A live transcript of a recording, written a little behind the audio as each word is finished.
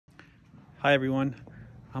Hi everyone,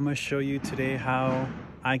 I'm going to show you today how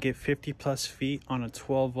I get 50 plus feet on a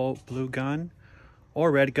 12 volt blue gun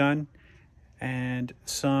or red gun, and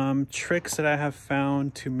some tricks that I have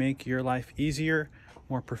found to make your life easier,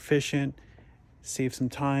 more proficient, save some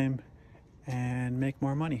time, and make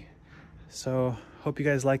more money. So hope you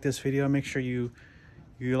guys like this video. Make sure you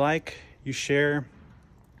like, you share,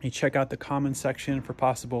 you check out the comment section for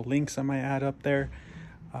possible links I might add up there.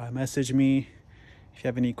 Message me if you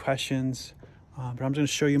have any questions. But I'm going to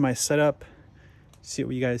show you my setup, see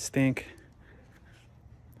what you guys think.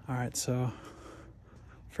 All right, so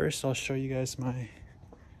first I'll show you guys my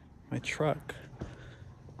truck.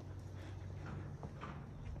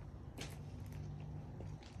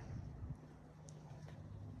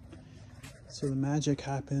 So the magic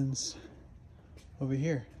happens over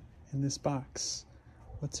here in this box.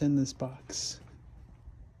 What's in this box?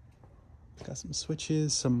 It's got some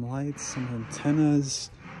switches, some lights, some antennas.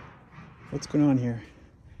 What's going on here?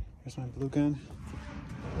 Here's my blue gun.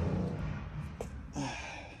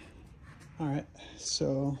 All right,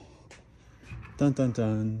 so dun dun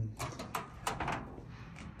dun.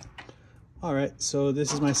 All right, so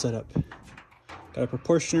this is my setup. Got a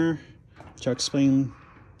proportioner, which I'll explain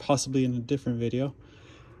possibly in a different video.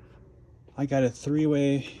 I got a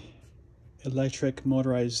 3-way electric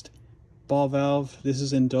motorized ball valve. This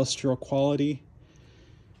is industrial quality.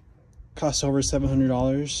 Costs over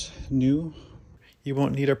 $700 new. You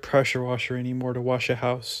won't need a pressure washer anymore to wash a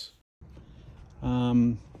house.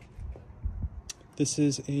 This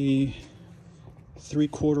is a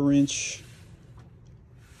 3/4 inch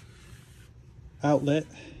outlet,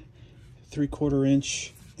 3/4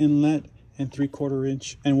 inch inlet, and 3/4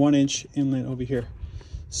 inch and 1 inch inlet over here.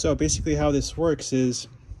 So basically how this works is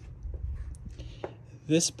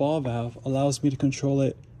this ball valve allows me to control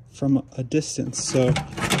it from a distance. So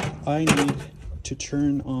I need to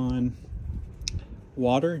turn on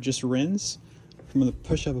water, just rinse. From the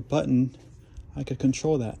push of a button, I could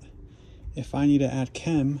control that. If I need to add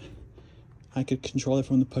chem, I could control it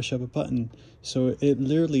from the push of a button. So it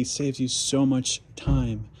literally saves you so much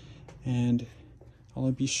time. And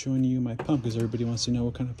I'll be showing you my pump because everybody wants to know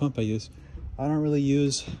what kind of pump I use. I don't really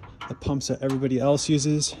use the pumps that everybody else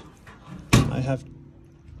uses. I have,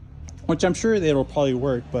 which I'm sure they will probably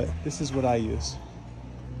work, but this is what I use.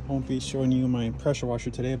 I won't be showing you my pressure washer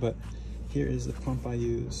today, but here is the pump I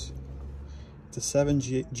use. It's a 7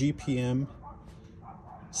 GPM,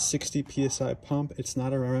 60 PSI pump. It's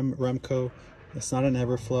not a Remco. It's not an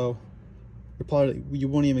Everflow. You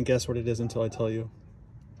won't even guess what it is until I tell you.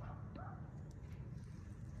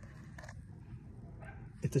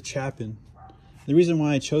 It's a Chapin. The reason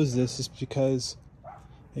why I chose this is because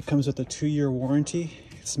it comes with a 2-year warranty.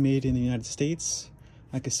 It's made in the United States.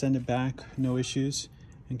 I could send it back, no issues,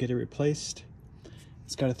 and get it replaced.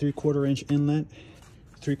 It's got a 3/4 inch inlet,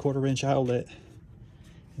 3/4 inch outlet.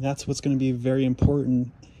 And that's what's going to be very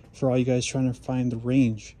important for all you guys trying to find the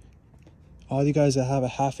range. All you guys that have a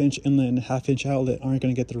 1/2 inch inlet and a 1/2 inch outlet aren't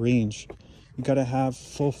going to get the range. You got to have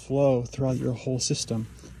full flow throughout your whole system.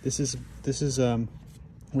 This is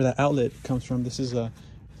where that outlet comes from. This is a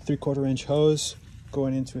 3/4 inch hose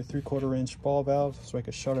going into a 3/4 inch ball valve, so I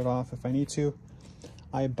could shut it off if I need to.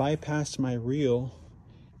 I bypassed my reel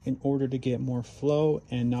in order to get more flow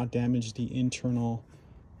and not damage the internal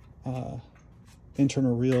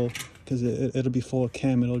reel, because it'll be full of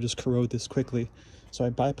chem. It'll just corrode this quickly. So I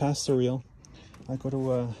bypassed the reel. I go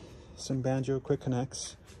to some Banjo quick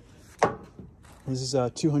connects. This is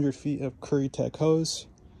 200 feet of Curry Tech hose.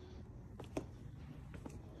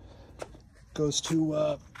 Goes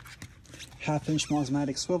to 1/2 inch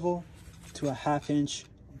Mosmatic swivel, to a 1/2 inch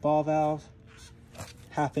ball valve,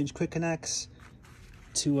 1/2 inch quick connects,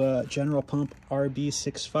 to a general pump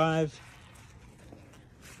RB65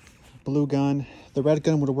 blue gun. The red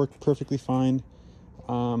gun would have worked perfectly fine.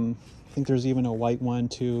 I think there's even a white one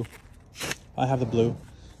too. I have the blue.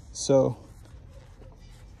 So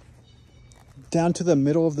down to the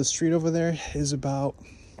middle of the street over there is about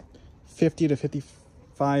 50 to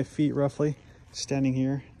 55 feet roughly, standing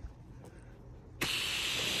here.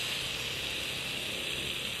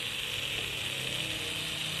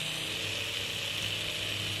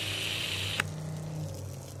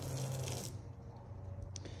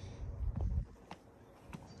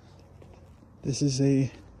 This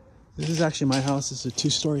is actually my house. It's a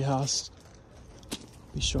 2-story house.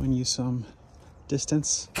 I'll be showing you some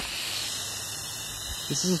distance.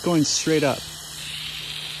 This is going straight up.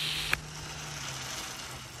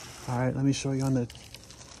 All right, let me show you on the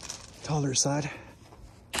taller side.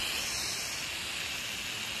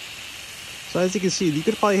 So as you can see, you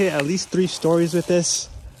could probably hit at least 3 stories with this.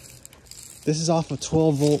 This is off a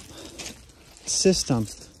 12 volt system.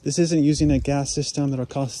 This isn't using a gas system that'll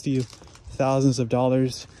cost you thousands of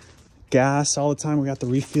dollars. Gas all the time, we have to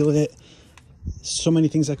refill it. So many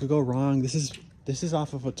things that could go wrong. This is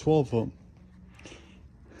off of a 12 volt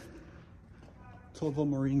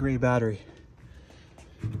marine grade battery.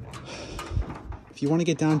 If you want to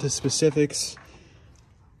get down to specifics,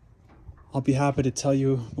 I'll be happy to tell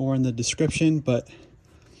you more in the description, but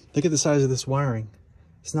look at the size of this wiring.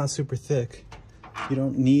 It's not super thick. You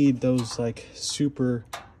don't need those like super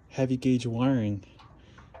heavy gauge wiring.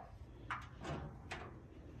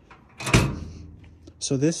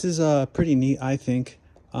 So this is pretty neat, I think.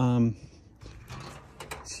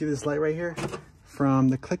 See this light right here? From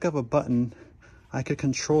the click of a button, I could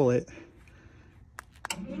control it.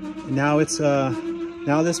 Now it's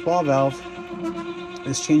now this ball valve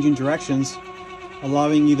is changing directions,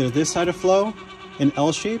 allowing either this side of flow in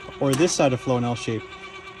L shape or this side of flow in L shape.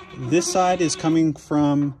 This side is coming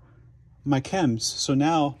from my chems, so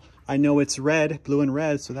now I know it's red, blue and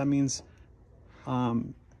red, so that means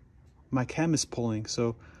my chem is pulling.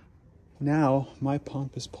 So now my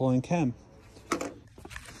pump is pulling chem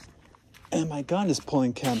and my gun is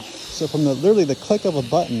pulling chem. So from literally the click of a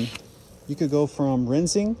button, you could go from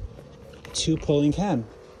rinsing to pulling chem.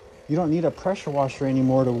 You don't need a pressure washer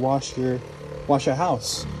anymore to wash a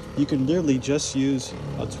house. You can literally just use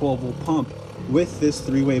a 12 volt pump with this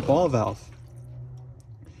 3-way ball valve.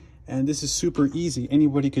 And this is super easy.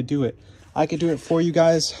 Anybody could do it. I could do it for you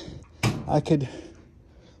guys. I could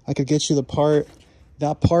get you the part.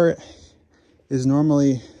 That part is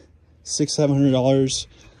normally $600-700.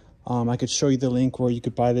 I could show you the link where you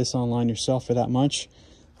could buy this online yourself for that much.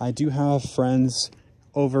 I do have friends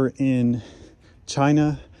over in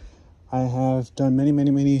China. I have done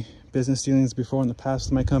many business dealings before in the past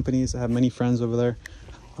with my companies. I have many friends over there.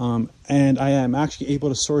 And I am actually able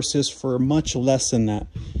to source this for much less than that.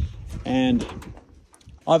 And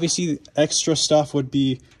obviously extra stuff would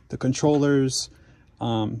be the controllers.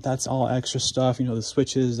 That's all extra stuff. You know, the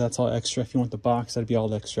switches, that's all extra. If you want the box, that'd be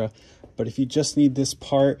all extra. But if you just need this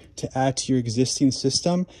part to add to your existing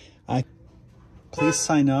system, please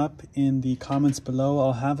sign up in the comments below.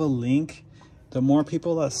 I'll have a link. The more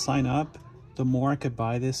people that sign up, the more I could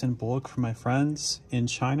buy this in bulk for my friends in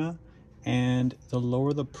China, and the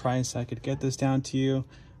lower the price I could get this down to you.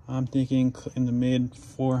 I'm thinking in the mid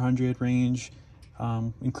 400 range,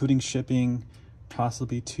 including shipping,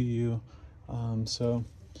 possibly to you. So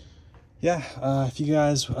yeah, if you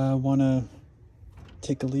guys want to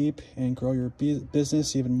take a leap and grow your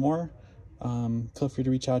business even more, feel free to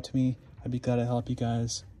reach out to me. I'd be glad to help you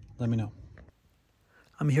guys. Let me know.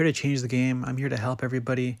 I'm here to change the game. I'm here to help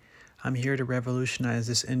everybody. I'm here to revolutionize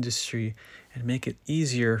this industry and make it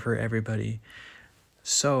easier for everybody.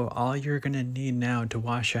 So all you're going to need now to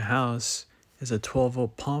wash a house is a 12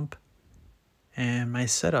 volt pump and my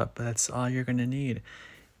setup. That's all you're going to need.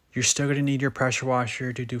 You're still going to need your pressure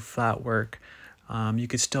washer to do flat work. You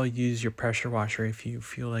could still use your pressure washer if you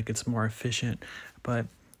feel like it's more efficient. But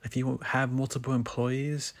if you have multiple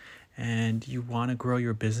employees and you want to grow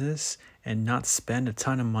your business and not spend a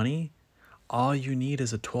ton of money, all you need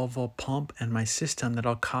is a 12 volt pump and my system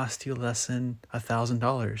that'll cost you less than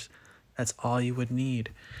 $1,000. That's all you would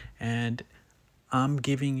need. And I'm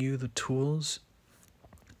giving you the tools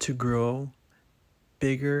to grow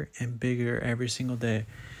bigger and bigger every single day.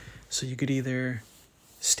 So you could either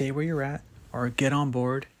stay where you're at or get on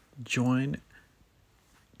board, join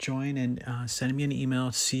and send me an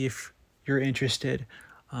email, see if you're interested.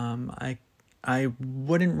 I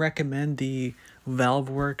wouldn't recommend the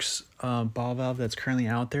ValveWorks ball valve that's currently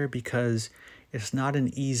out there because it's not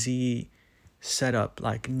an easy setup.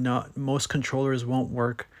 Like, not most controllers won't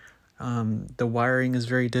work. The wiring is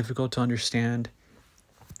very difficult to understand.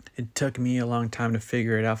 It took me a long time to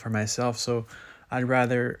figure it out for myself, so I'd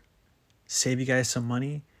rather save you guys some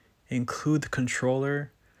money, include the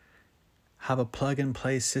controller, have a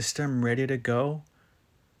plug-and-play system ready to go.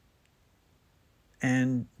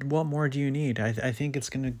 And what more do you need? I think it's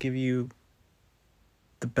going to give you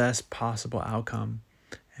the best possible outcome.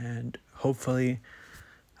 And hopefully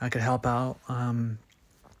I could help out.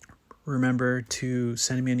 Remember to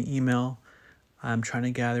send me an email. I'm trying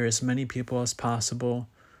to gather as many people as possible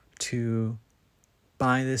to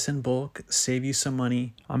buy this in bulk, save you some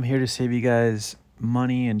money. I'm here to save you guys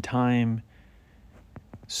money and time.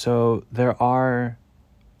 So there are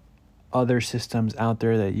other systems out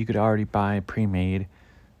there that you could already buy pre-made.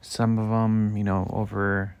 Some of them, you know,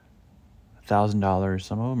 over $1,000.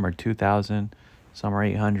 Some of them are $2,000. Some are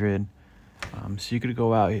 $800. So you could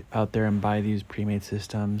go out there and buy these pre-made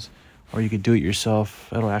systems, or you could do it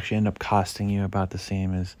yourself. It'll actually end up costing you about the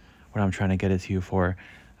same as what I'm trying to get it to you for.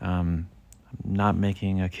 I'm not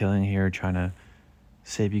making a killing here, trying to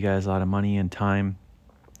save you guys a lot of money and time.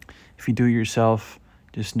 If you do it yourself,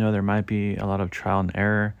 just know there might be a lot of trial and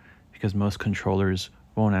error because most controllers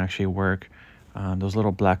won't actually work. Those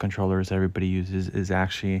little black controllers everybody uses is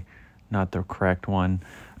actually not the correct one.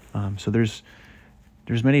 So there's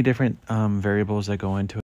many different variables that go into it.